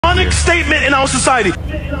demonic statement in our society.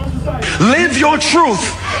 Live your truth.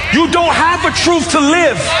 You don't have a truth to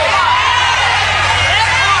live.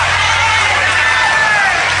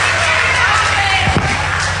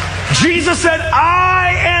 Jesus said,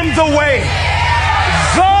 I am the way,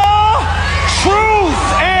 the truth,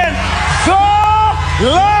 and the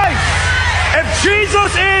life. If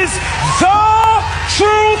Jesus is the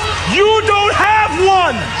truth, you don't have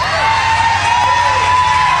one.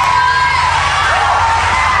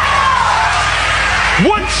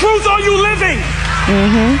 What truth are you living?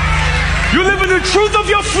 You live in the truth of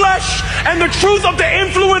your flesh and the truth of the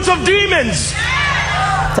influence of demons.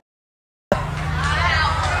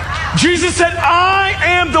 Jesus said, I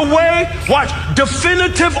am the way. Watch,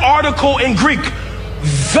 definitive article in Greek.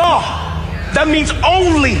 The. That means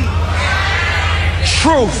only.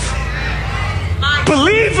 Truth.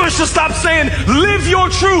 Believers should stop saying, live your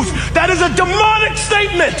truth. That is a demonic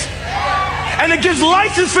statement. And it gives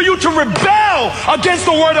license for you to rebel against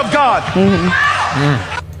the word of God.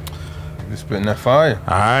 You're spitting that fire.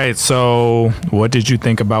 All right, so what did you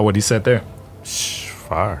think about what he said there?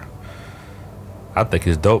 Fire. I think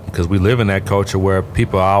it's dope because we live in that culture where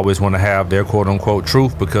people always want to have their quote unquote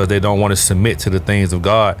truth because they don't want to submit to the things of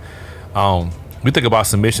God. We think about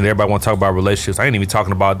submission. Everybody want to talk about relationships. I ain't even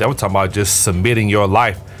talking about that. We're talking about just submitting your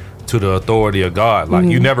life to the authority of God. Like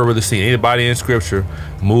you never really see anybody in scripture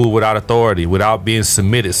move without authority, without being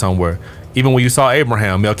submitted somewhere. Even when you saw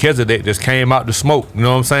Abraham, Melchizedek just came out the smoke. You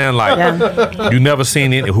know what I'm saying? Like you never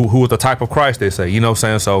seen it. Who was the type of Christ they say? You know what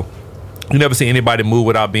I'm saying? So you never see anybody move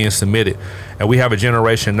without being submitted. And we have a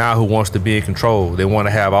generation now who wants to be in control. They want to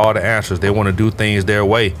have all the answers. They want to do things their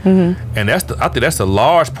way. And I think that's a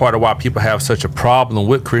large part of why people have such a problem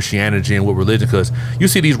with Christianity and with religion. Because you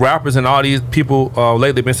see these rappers and all these people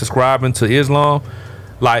lately been subscribing to Islam.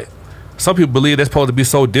 Like, some people believe they're supposed to be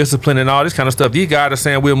so disciplined and all this kind of stuff. These guys are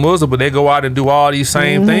saying we're Muslim, but they go out and do all these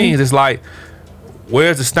same things. It's like,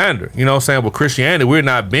 where's the standard? You know what I'm saying? With Christianity, we're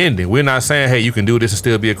not bending. We're not saying, hey, you can do this and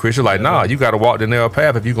still be a Christian. Like, nah, you got to walk the narrow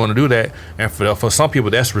path if you're going to do that. And for some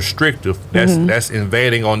people, that's restrictive. That's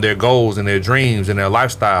invading on their goals and their dreams and their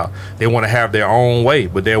lifestyle. They want to have their own way,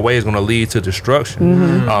 but their way is going to lead to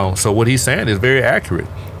destruction. So what he's saying is very accurate.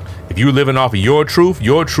 If you're living off of your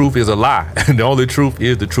truth is a lie. And the only truth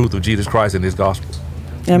is the truth of Jesus Christ and his gospel.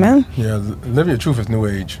 Amen. Yeah, live your truth is new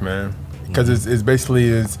age, man. Because it's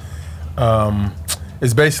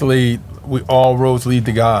basically we all roads lead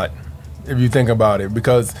to God, if you think about it.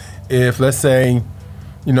 Because if, let's say,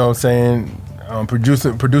 you know,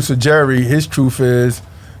 producer Jerry, his truth is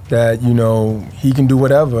that, you know, he can do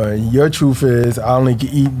whatever. Your truth is I only can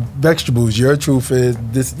eat vegetables. Your truth is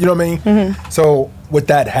this, you know what I mean? So with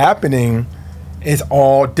that happening, it's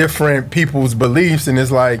all different people's beliefs, and it's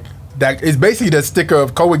like that. It's basically that sticker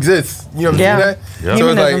of coexist. You know what I'm saying? Yeah. So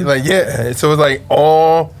it's so it's like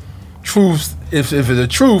all truths. If it's a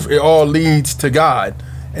truth, it all leads to God,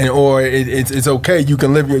 and or it's okay. You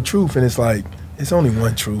can live your truth, and it's like it's only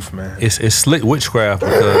one truth, man. It's slick witchcraft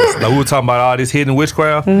because like we were talking about all this hidden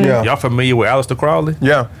witchcraft. Y'all familiar with Aleister Crowley?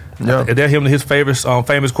 Yeah. And that his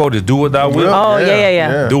famous quote is "Do what thou wilt." Oh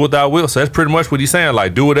yeah. Do what thou wilt. So that's pretty much what he's saying.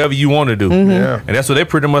 Like, do whatever you want to do. And that's what they're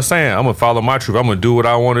pretty much saying. I'm gonna follow my truth. I'm gonna do what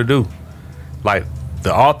I want to do. Like,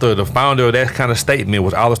 the author, the founder of that kind of statement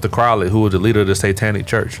was Aleister Crowley, who was the leader of the Satanic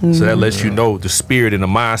Church. So that lets you know the spirit and the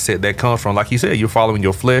mindset that comes from, like he said, you're following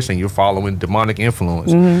your flesh and you're following demonic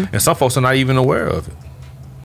influence. And some folks are not even aware of it.